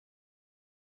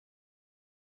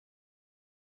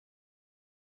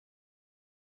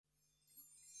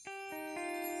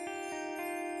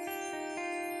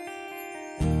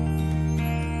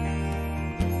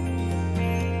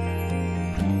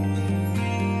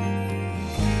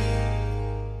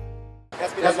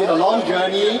It has been a long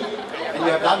journey, and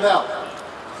you have done well.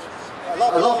 A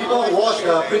lot of people who watch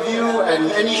the preview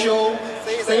and any show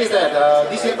says that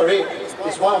this year's parade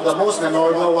is one of the most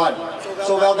memorable ones.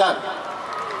 So well done.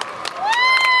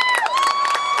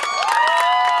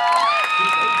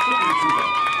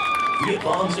 The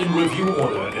advance in review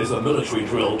order is a military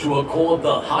drill to accord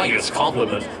the highest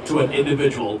compliment to an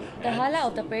individual. The highlight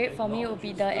of the parade for me would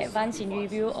be the advance in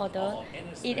review order.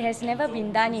 It has never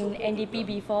been done in NDP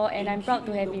before, and I'm proud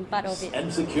to have been part of it.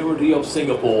 And security of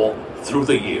Singapore through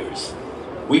the years.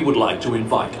 We would like to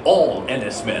invite all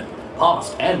NS men,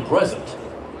 past and present,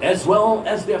 as well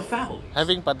as their families.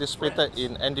 Having participated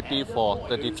in NDP for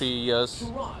 33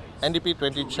 years, NDP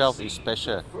 2012 is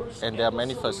special, and there are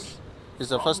many firsts. It's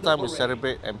the first time we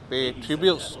celebrate and pay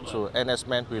tributes to NS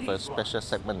men with a special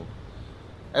segment.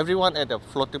 Everyone at the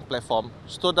floating platform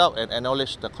stood out and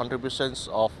acknowledged the contributions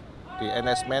of the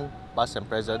NS men, past and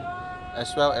present,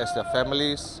 as well as their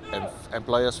families and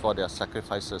employers for their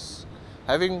sacrifices.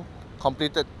 Having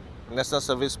completed national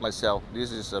service myself,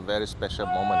 this is a very special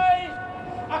moment.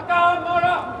 Akan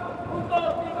marah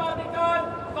untuk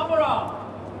dimatikan Samura.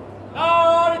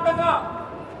 Dari tengah,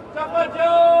 siapa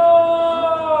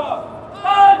jawapan?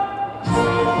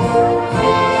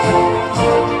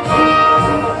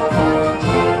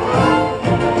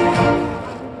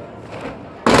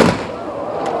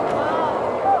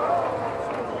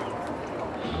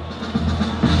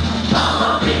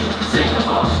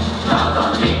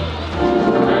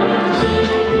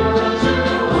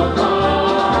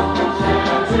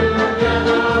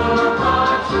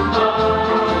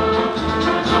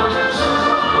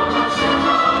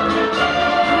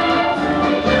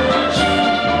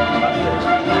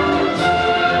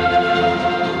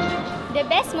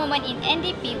 In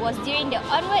NDP was during the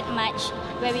onward march,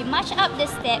 where we marched up the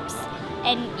steps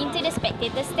and into the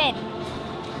spectator stand.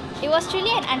 It was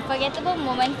truly an unforgettable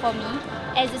moment for me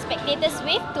as the spectators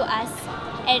waved to us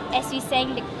and as we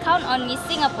sang the Count on Me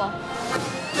Singapore.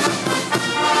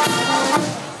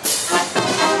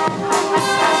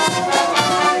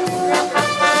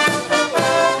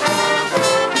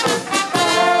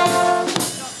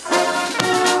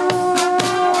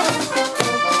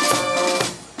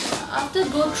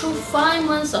 Go through 5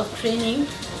 months of training,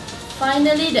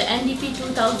 finally the NDP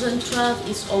 2012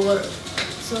 is over.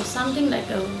 So something like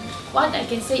what I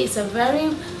can say is a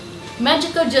very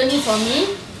magical journey for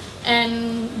me.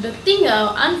 And the thing,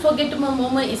 unforgettable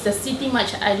moment is the city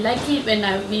march. I like it when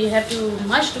we have to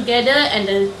march together and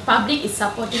the public is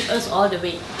supporting us all the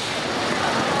way.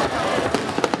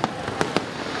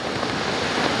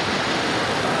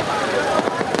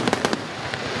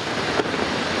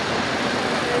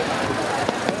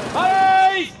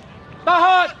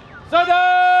 Tahan!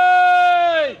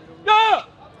 Sedih! Go!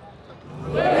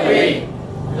 We,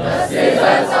 the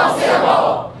citizens of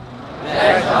Singapore,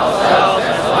 pledge ourselves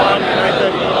as one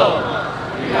united people,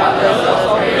 regardless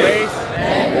of race,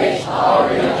 language, or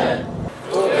religion,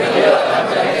 to build a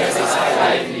democratic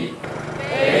society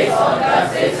based on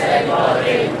justice and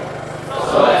equality,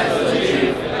 so as to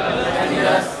achieve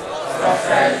happiness,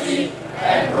 prosperity,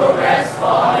 and progress for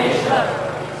our nation.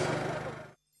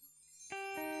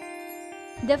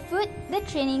 The food, the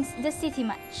trainings, the city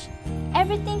march.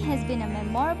 Everything has been a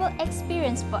memorable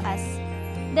experience for us.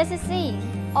 There's a saying,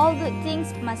 all good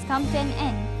things must come to an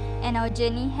end, and our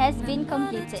journey has been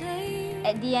completed.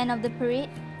 At the end of the parade,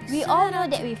 we all know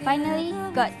that we finally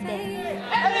got there.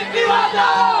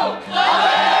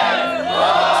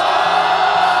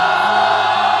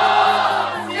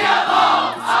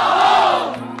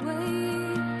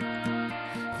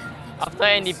 After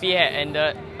NDP had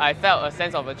ended, I felt a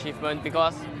sense of achievement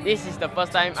because this is the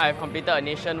first time I've completed a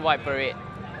nationwide parade.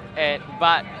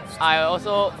 But I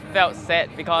also felt sad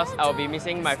because I'll be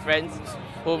missing my friends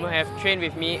whom have trained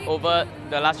with me over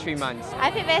the last 3 months. I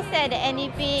feel very sad that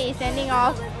NDP is ending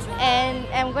off and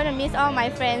I'm going to miss all my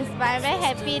friends, but I'm very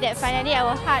happy that finally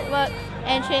our hard work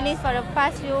and trainings for the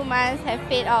past few months have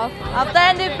paid off. After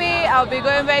NDP, I'll be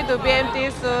going back to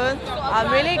BMT soon. I'm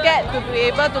really glad to be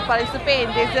able to participate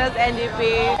in this year's NDP,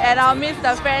 and I'll miss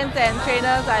the friends and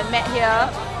trainers I met here,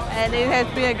 and it has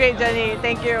been a great journey.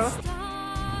 Thank you.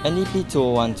 NDP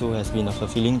 2012 has been a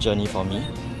fulfilling journey for me,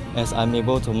 as I'm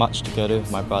able to march together with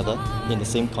my brother in the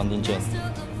same contingent.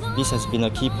 This has been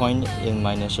a key point in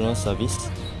my national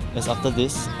service, as after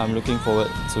this, I'm looking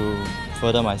forward to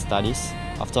further my studies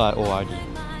after I ORD.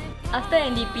 After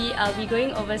NDP, I'll be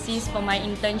going overseas for my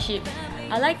internship.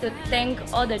 I'd like to thank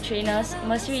all the trainers,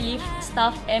 Mercy Relief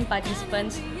staff and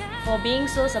participants for being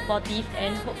so supportive,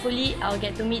 and hopefully I'll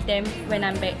get to meet them when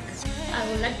I'm back. I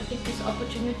would like to take this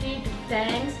opportunity to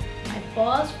thank my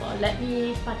boss for letting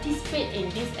me participate in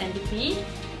this NDP.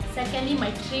 Secondly,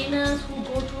 my trainers who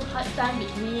go through hard time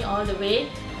with me all the way.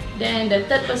 Then the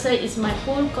third person is my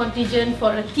whole contingent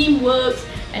for a teamwork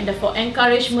and for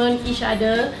encouragement each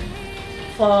other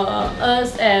for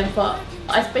us, and for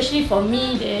especially for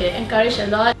me, they encourage a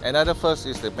lot. Another first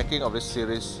is the making of this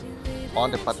series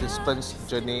on the participants'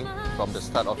 journey from the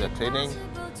start of their training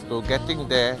to getting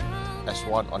there as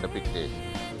one on the big day.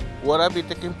 Will I be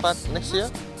taking part next year?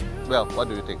 Well, what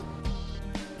do you think?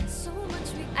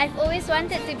 I've always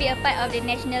wanted to be a part of the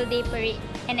National Day Parade,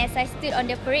 and as I stood on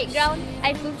the parade ground,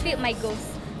 I fulfilled my goals.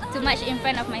 Too much in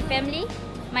front of my family,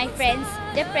 my friends,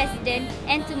 the president,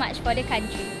 and too much for the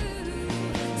country.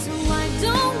 So I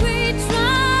don't